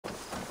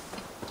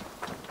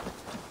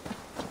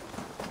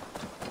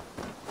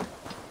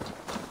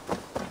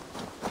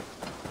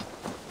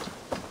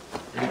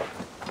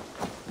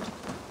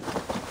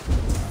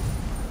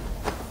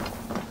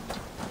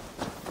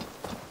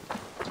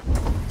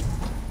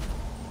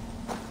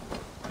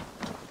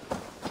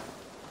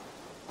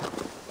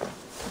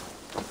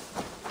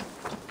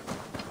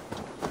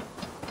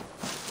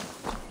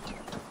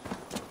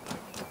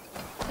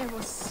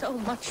so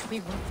much we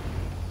were.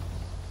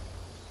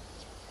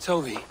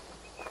 Toby.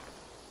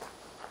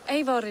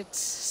 Eivor, it's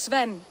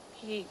Sven.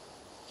 He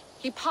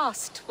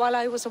passed while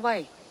I was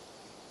away.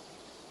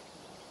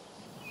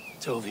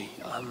 Toby,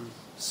 I'm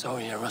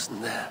sorry I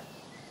wasn't there.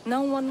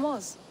 No one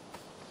was.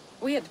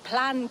 We had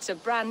planned to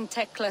brand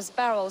Tekla's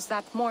barrels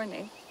that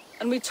morning,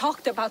 and we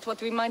talked about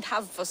what we might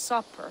have for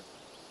supper.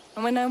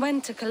 And when I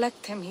went to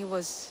collect him, he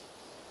was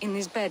in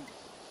his bed.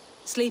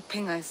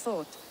 Sleeping, I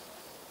thought.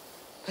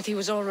 But he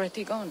was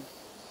already gone.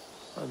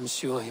 I'm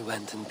sure he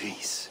went in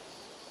peace.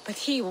 But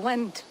he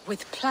went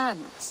with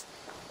plans.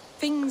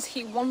 Things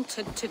he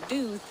wanted to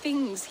do,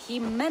 things he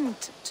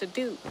meant to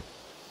do.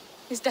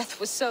 His death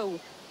was so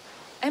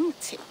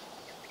empty.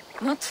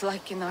 Not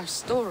like in our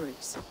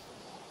stories.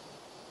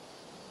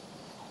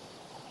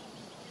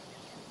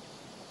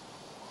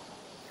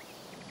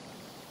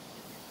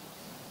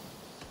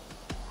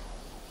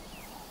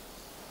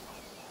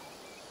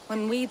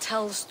 When we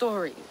tell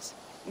stories,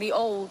 the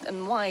old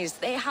and wise,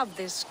 they have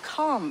this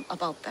calm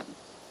about them.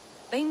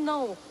 They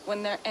know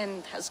when their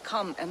end has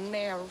come and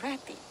they are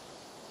ready.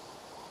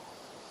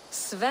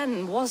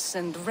 Sven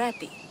wasn't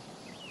ready,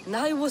 and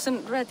I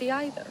wasn't ready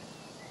either.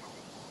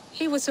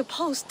 He was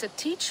supposed to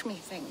teach me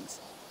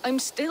things. I'm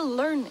still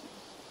learning.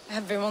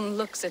 Everyone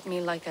looks at me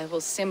like I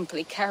will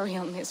simply carry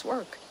on his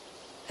work,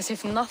 as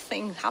if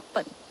nothing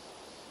happened.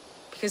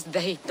 Because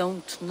they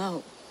don't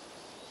know.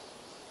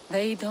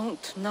 They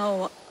don't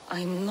know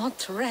I'm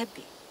not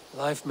ready.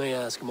 Life may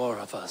ask more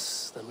of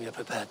us than we are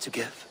prepared to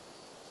give.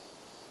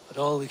 But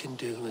all we can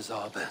do is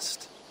our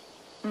best.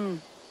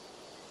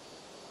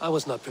 I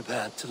was not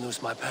prepared to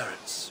lose my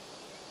parents.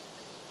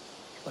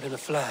 But in a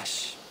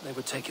flash, they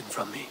were taken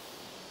from me.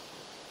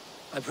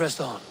 I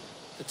pressed on,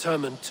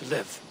 determined to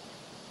live.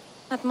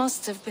 That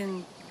must have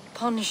been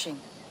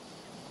punishing.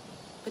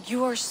 But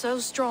you are so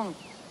strong,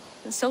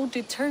 and so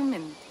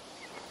determined.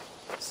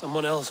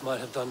 Someone else might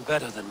have done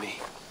better than me.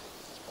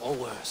 Or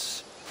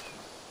worse.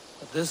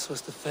 But this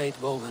was the fate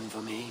woven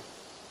for me,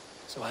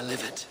 so I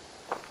live it.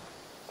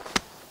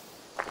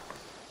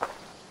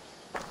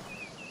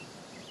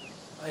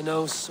 I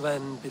know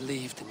Sven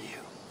believed in you,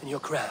 in your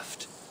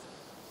craft.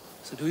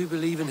 So do you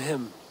believe in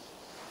him?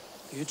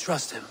 Do you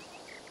trust him?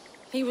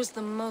 He was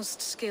the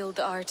most skilled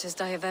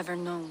artist I have ever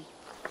known.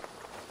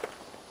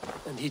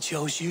 And he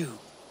chose you.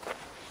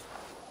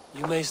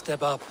 You may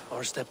step up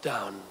or step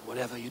down,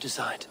 whatever you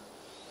decide.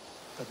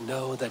 But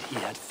know that he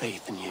had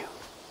faith in you.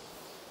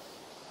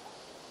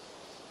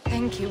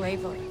 Thank you,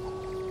 Eivor.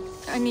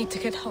 I need to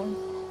get home.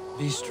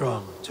 Be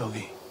strong,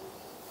 Toby.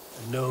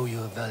 And know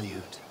you are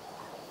valued.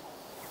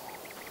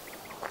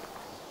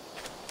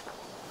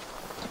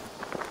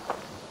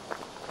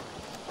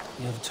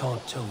 You have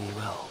taught Toby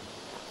well.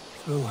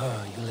 Through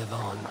her, you live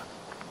on.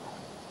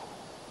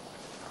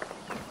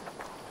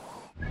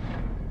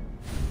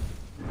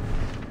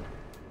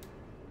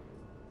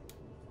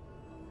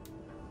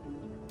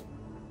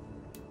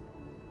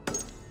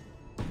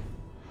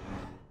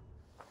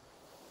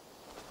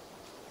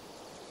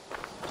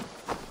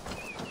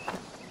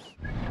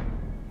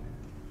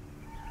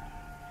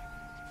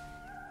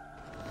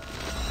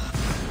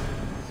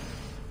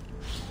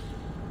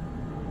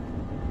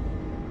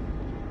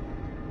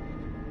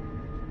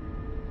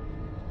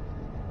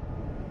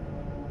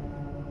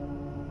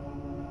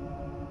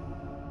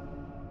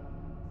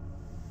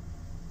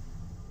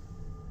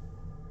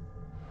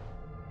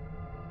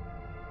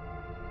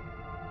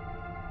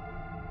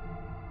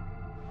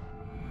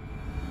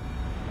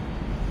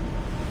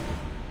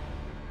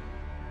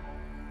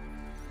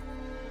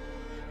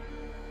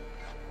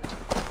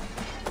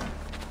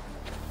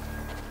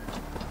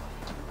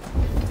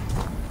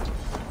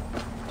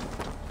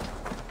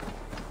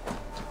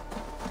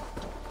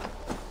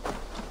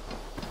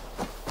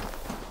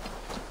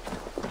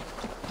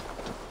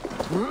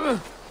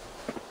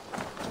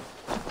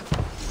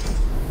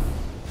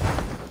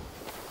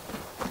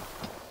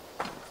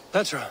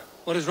 Petra,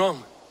 what is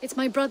wrong? It's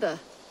my brother.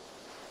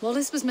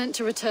 Wallace was meant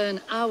to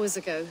return hours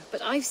ago, but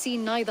I've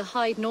seen neither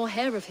hide nor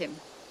hair of him.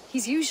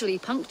 He's usually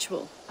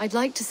punctual. I'd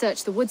like to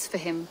search the woods for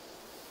him,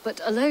 but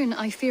alone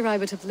I fear I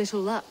would have little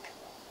luck.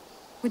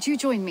 Would you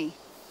join me?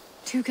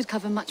 Two could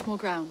cover much more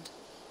ground.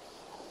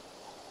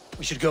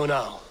 We should go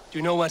now. Do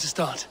you know where to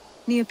start?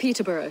 Near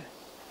Peterborough.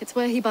 It's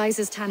where he buys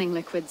his tanning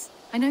liquids.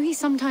 I know he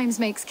sometimes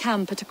makes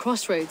camp at a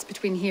crossroads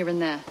between here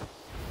and there.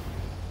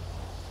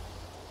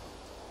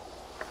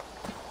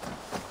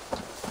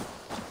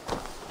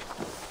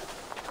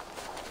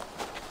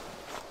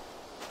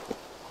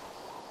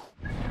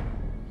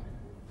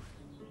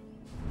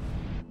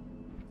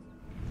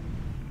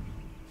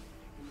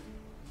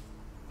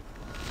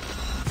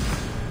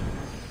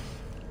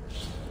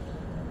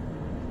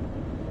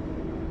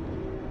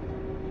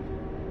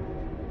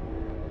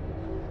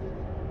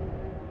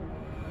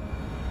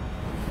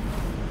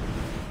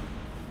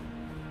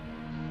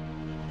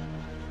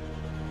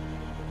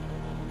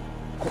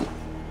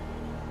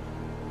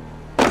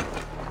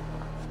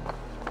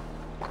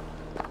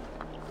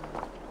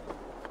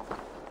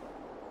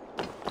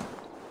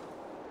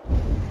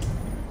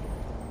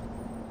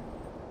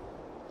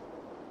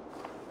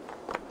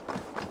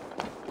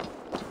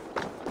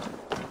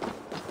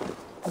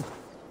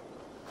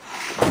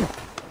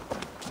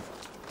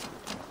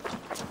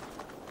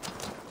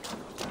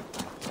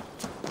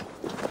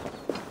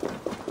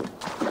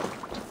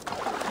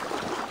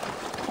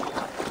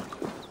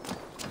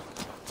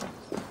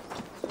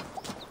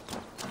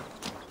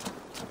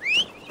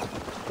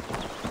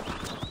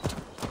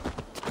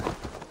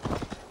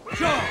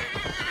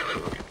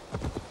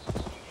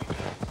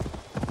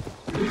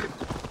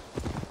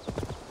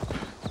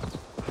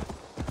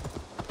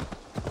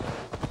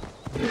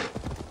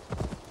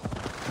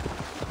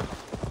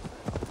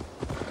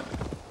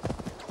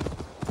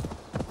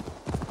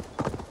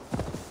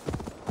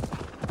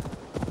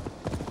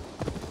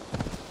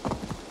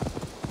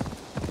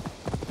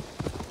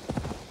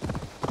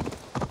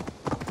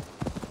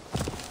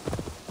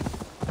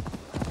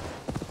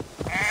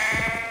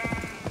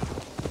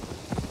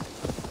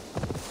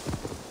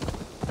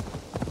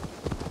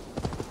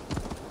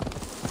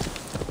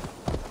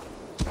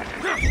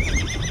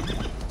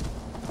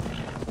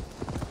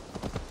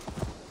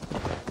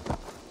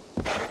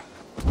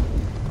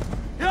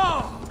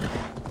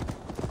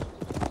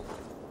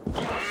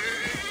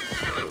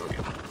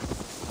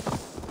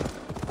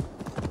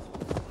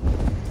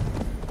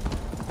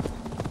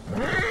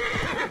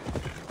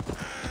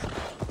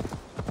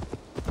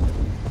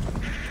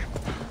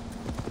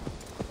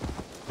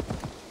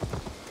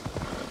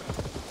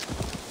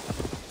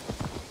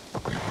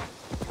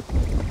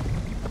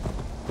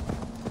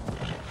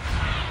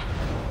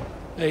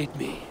 Aid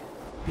me.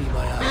 Be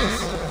my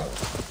eyes.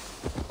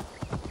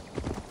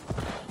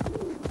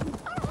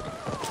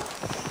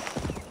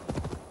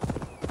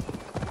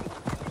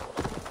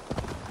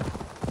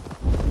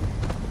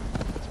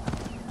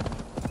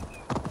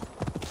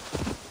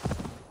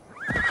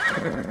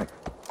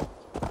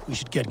 We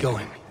should get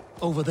going.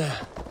 Over there.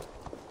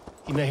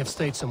 He may have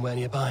stayed somewhere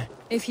nearby.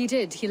 If he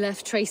did, he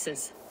left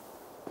traces.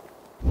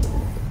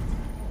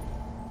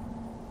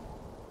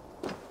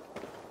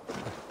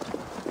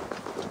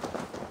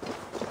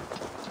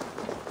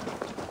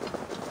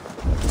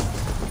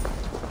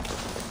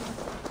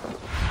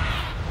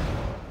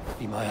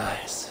 Be my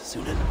eyes,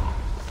 Sunan.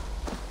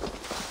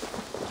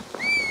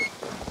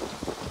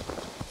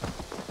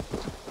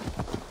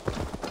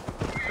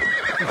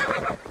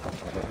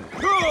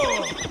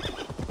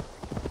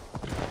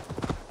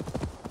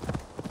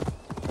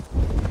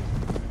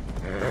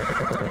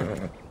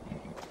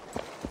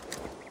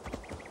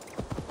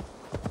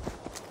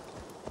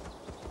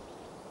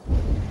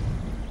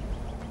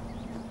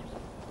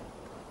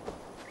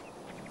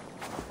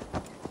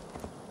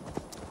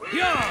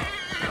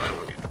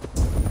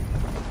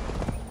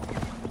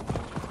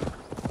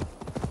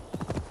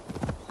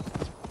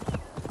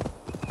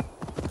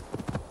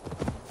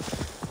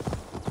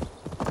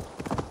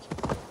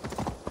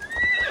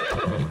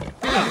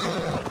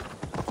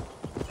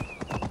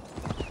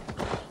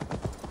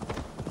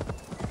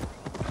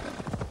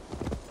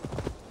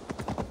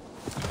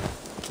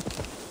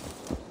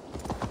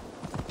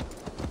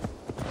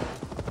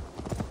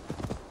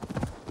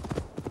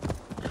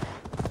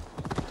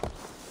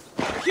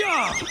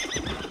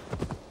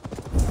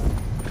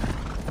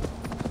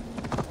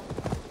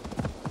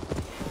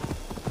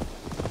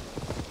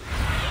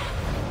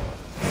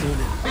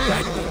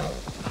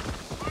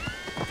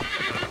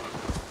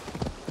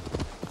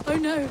 Oh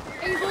no!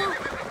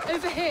 Eivor!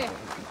 Over here!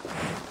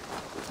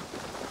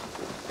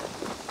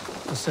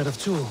 A set of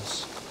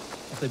tools.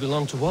 If they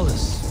belong to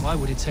Wallace, why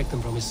would he take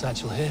them from his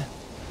satchel here?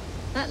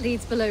 That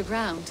leads below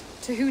ground,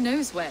 to who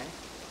knows where.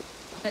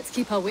 Let's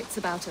keep our wits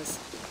about us.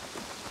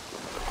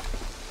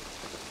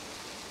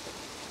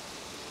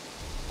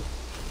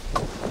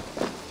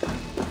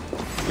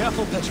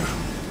 Careful, Petra.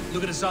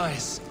 Look at his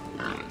eyes.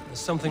 There's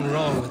something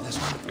wrong with this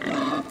one.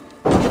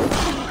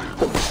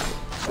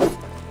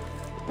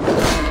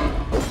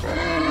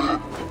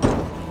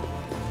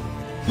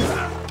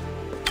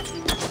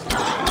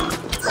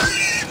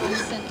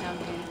 Scent down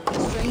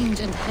here. Strange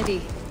and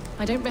heady.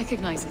 I don't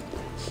recognize it.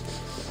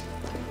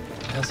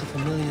 It has a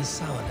familiar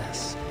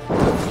sourness.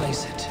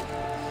 Place it.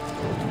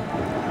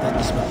 Not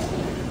the smell.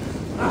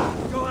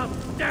 Go up!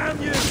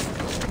 Damn you!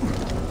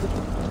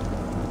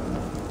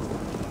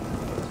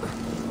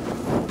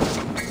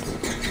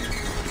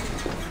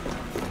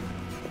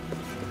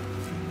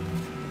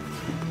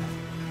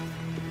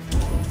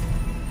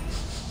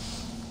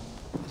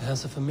 It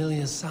has a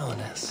familiar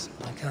sourness.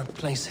 I can't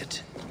place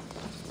it.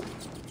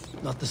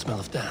 Not the smell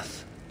of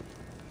death.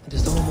 It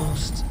is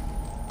almost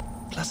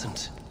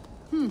pleasant.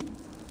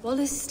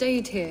 Wallace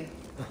stayed here.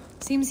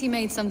 Seems he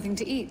made something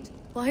to eat.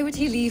 Why would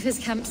he leave his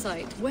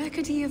campsite? Where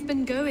could he have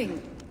been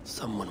going?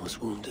 Someone was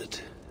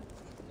wounded.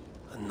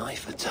 A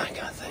knife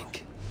attack, I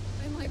think.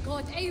 Oh my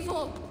god,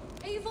 Eivor!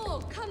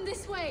 Eivor, come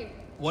this way!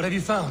 What have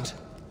you found?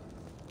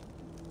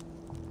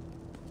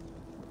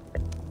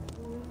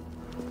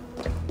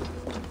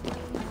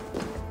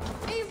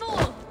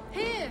 Eivor!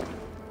 Here!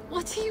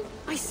 What are you...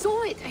 I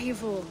saw it,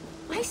 Eivor!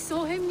 I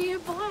saw him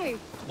nearby!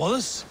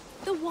 Wallace?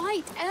 The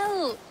White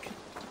Elk!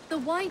 The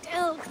White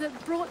Elk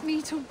that brought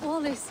me to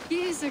Wallace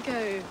years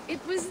ago.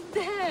 It was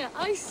there!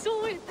 I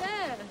saw it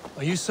there!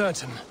 Are you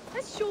certain?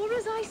 As sure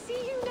as I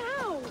see you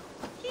now!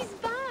 He's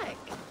back!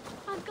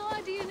 Our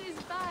guardian is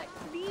back,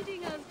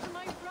 leading us to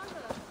my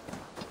brother.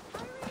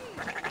 Hurry!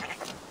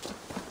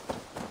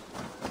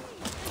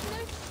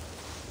 Hurry!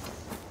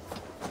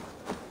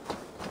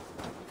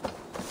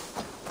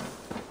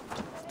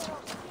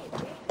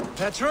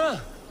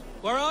 Petra?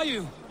 Where are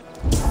you?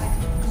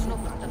 Eivor!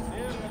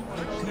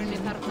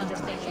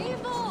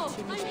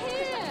 I'm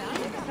here!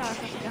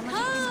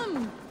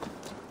 Come!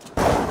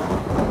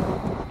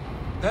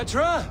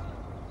 Petra?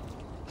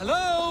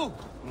 Hello?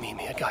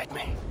 Mimir, guide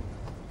me.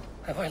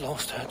 Have I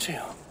lost her too?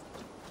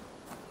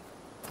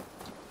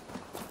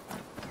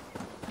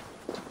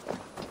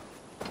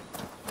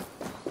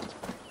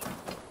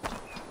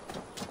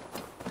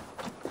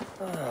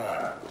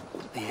 Ah,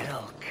 the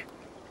elk.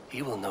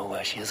 He will know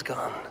where she has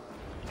gone.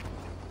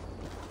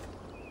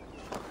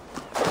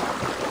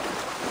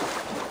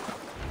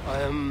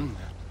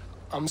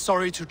 I'm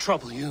sorry to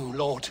trouble you,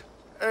 Lord.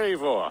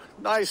 Eivor,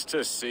 nice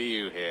to see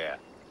you here.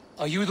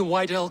 Are you the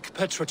white elk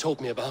Petra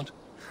told me about?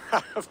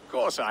 Of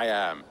course I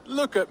am.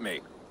 Look at me.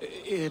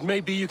 It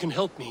may be you can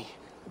help me.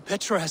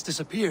 Petra has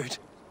disappeared.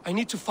 I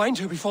need to find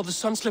her before the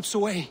sun slips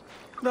away.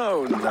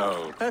 No.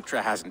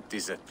 Petra hasn't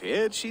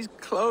disappeared. She's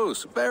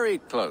close, very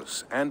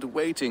close, and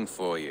waiting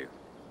for you.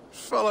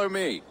 Follow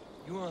me.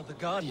 You are the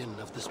guardian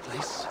of this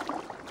place.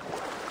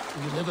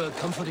 You live a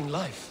comforting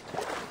life.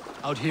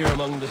 Out here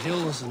among the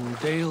hills and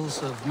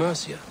dales of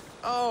Mercia.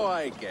 Oh,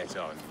 I get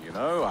on, you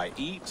know. I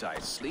eat, I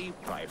sleep,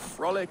 I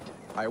frolic.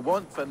 I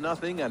want for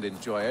nothing and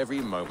enjoy every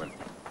moment.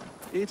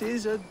 It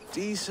is a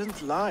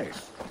decent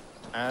life.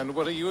 And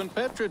what are you and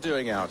Petra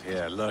doing out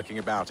here, lurking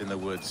about in the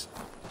woods?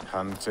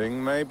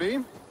 Hunting, maybe?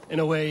 In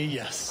a way,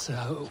 yes.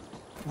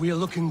 We are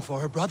looking for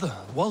her brother,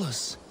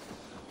 Wallace.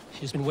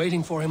 She's been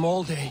waiting for him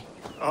all day.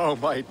 Oh,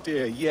 my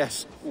dear,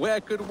 yes. Where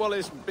could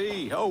Wallace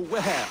be? Oh,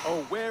 where?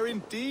 Oh, where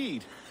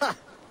indeed? Ha!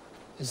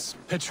 Is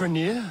Petra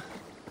near?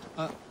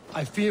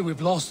 I fear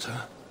we've lost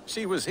her.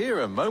 She was here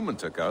a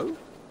moment ago.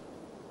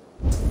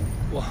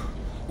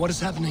 What is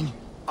happening?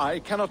 I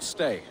cannot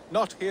stay.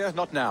 Not here,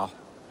 not now.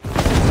 Your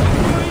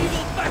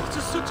evil back to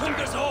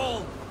Sutunga's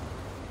Hall!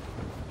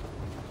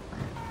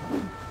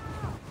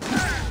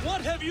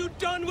 What have you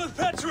done with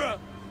Petra?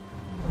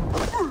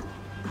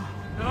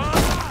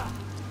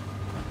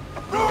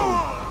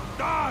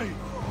 Die!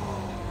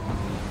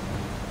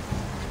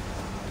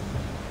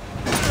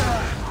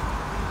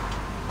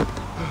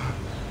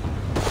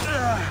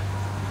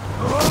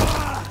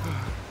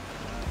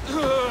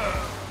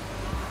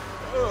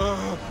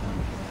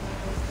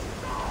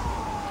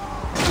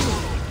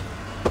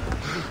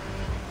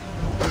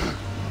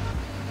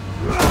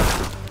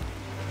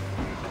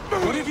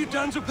 What have you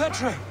done to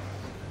Petra?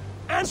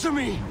 Answer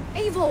me!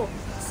 Eivor,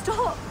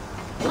 stop!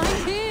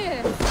 I'm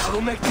here! I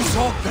will make you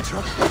talk,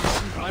 Petra.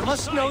 I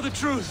must know the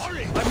truth.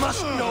 I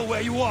must know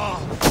where you are.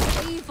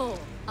 Eivor,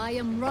 I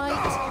am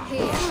right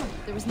here.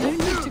 There is no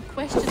need to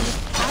question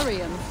this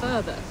carrion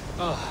further.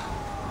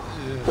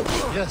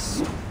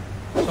 Yes.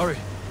 Sorry.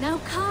 Now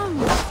come!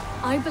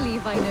 I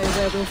believe I know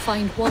where we'll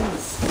find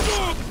Wallace.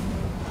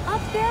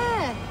 Up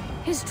there!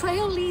 His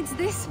trail leads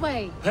this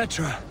way.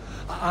 Petra,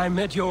 I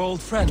met your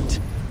old friend,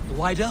 the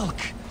White Elk.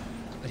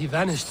 But he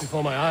vanished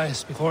before my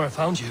eyes, before I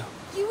found you.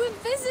 You were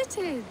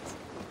visited!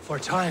 For a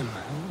time,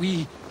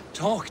 we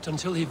talked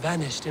until he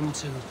vanished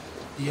into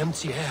the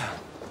empty air.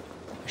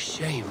 A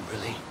shame,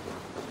 really.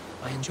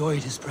 I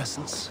enjoyed his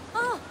presence.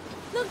 Ah,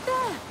 look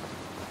there!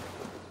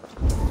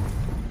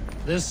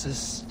 This is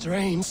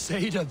strange,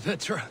 Seda,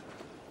 Petra.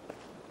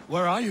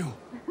 Where are you?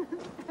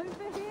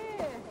 Over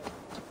here!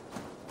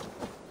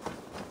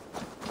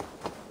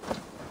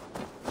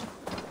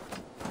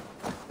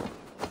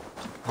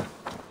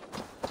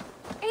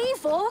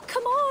 Eivor,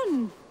 come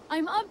on!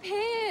 I'm up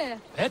here!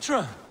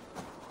 Petra!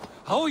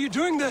 How are you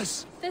doing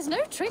this? There's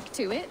no trick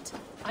to it.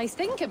 I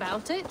think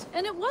about it,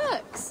 and it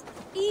works.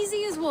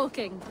 Easy as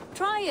walking.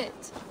 Try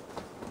it.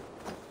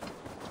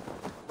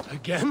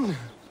 Again?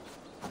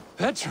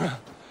 Petra,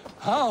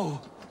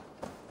 how?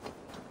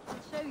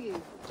 I'll show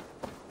you.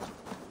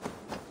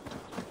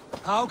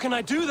 How can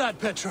I do that,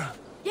 Petra?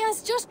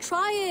 Yes, just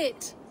try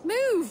it.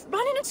 Move!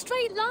 Run in a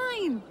straight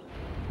line!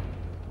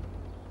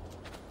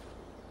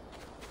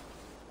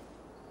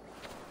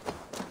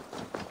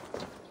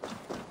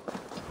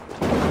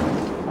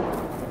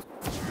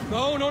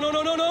 No, no, no,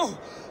 no, no, no!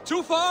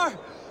 Too far!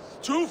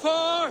 Too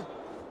far!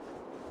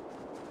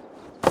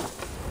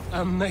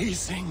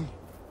 Amazing.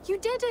 You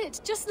did it,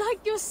 just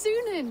like your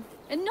Sunan,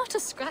 and not a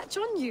scratch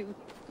on you.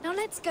 Now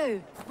let's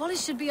go.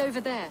 Wallace should be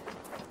over there.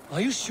 Are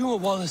you sure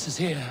Wallace is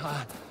here?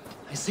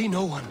 I see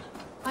no one.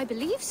 I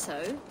believe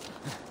so.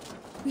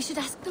 We should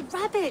ask the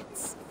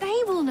rabbits.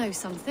 They will know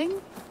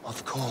something.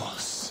 Of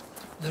course.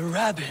 The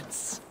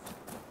rabbits.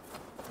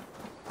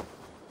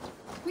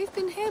 We've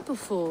been here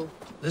before.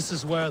 This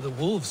is where the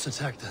wolves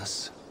attacked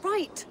us.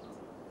 Right.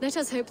 Let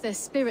us hope their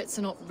spirits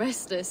are not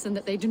restless and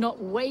that they do not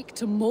wake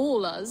to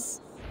maul us.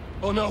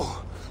 Oh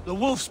no! The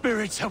wolf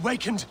spirits have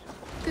wakened!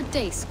 Good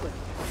day, Squirrel.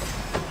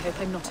 I hope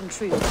I'm not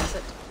intruding,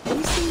 but have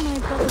you seen my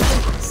brother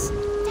Rex?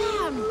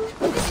 Damn!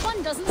 This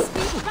one doesn't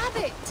speak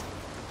rabbit!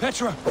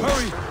 Petra,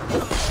 hurry!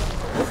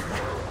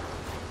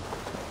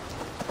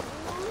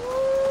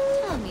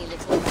 Tell me,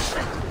 little rabbit,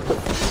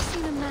 have you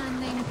seen a man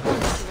named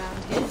Wallace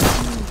around here?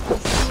 I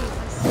see.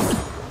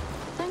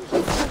 Thank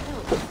you for your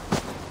help.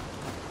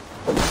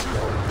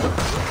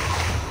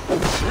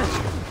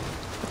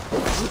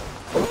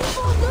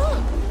 Oh,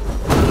 look!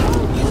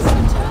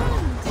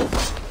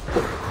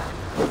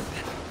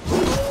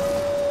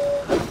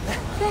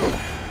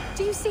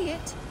 Do you see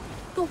it?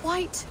 The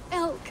white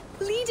elk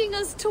leading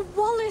us to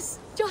Wallace,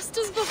 just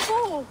as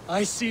before.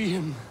 I see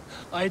him.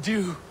 I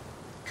do.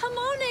 Come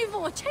on,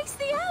 Eivor, chase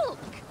the elk.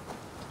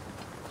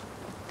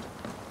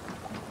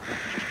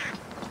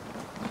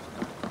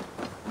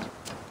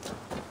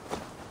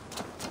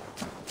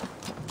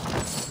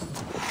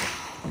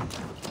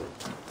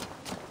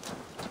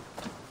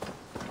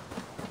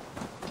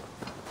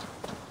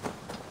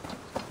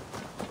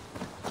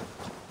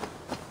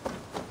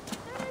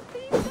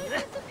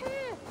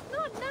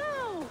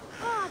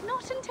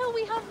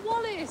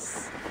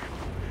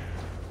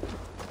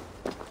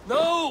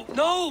 No!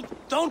 No!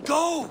 Don't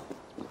go!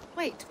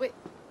 Wait,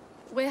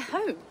 we're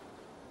home.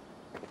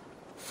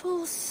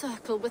 Full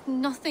circle with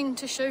nothing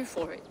to show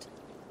for it.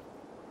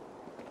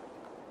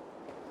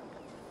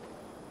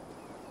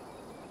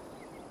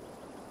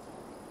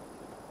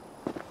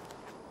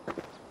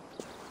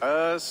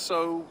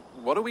 So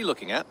what are we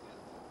looking at?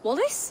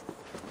 Wallace?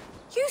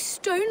 You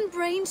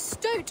stone-brained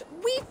stoat!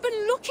 We've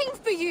been looking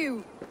for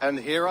you! And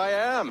here I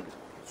am,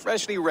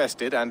 freshly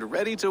rested and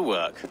ready to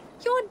work.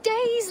 You're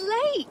days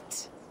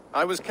late!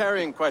 I was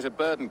carrying quite a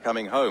burden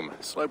coming home.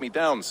 Slowed me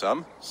down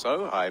some,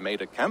 so I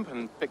made a camp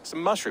and picked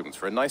some mushrooms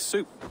for a nice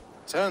soup.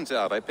 Turns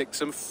out I picked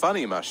some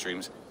funny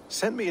mushrooms.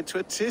 Sent me into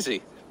a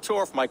tizzy.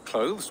 Tore off my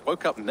clothes,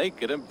 woke up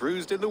naked and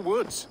bruised in the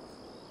woods.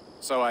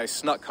 So I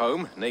snuck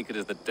home, naked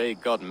as the day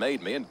God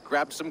made me, and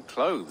grabbed some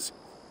clothes.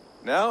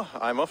 Now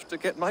I'm off to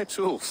get my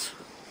tools.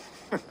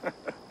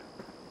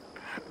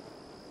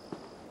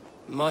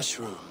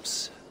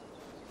 Mushrooms.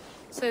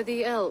 So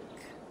the elk,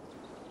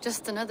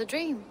 just another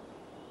dream.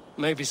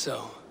 Maybe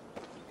so.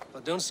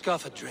 But don't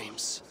scoff at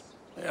dreams.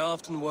 They're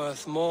often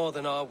worth more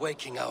than our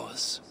waking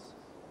hours.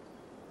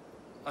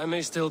 I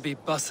may still be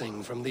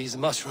buzzing from these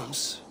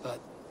mushrooms, but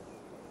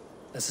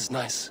this is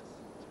nice.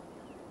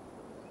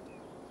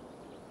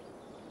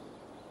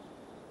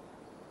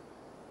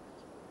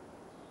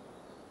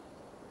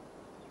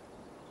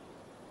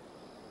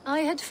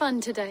 I had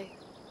fun today.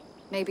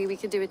 Maybe we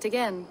could do it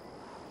again,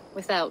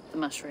 without the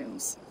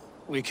mushrooms.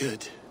 We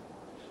could.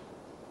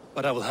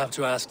 But I will have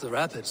to ask the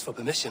rapids for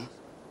permission.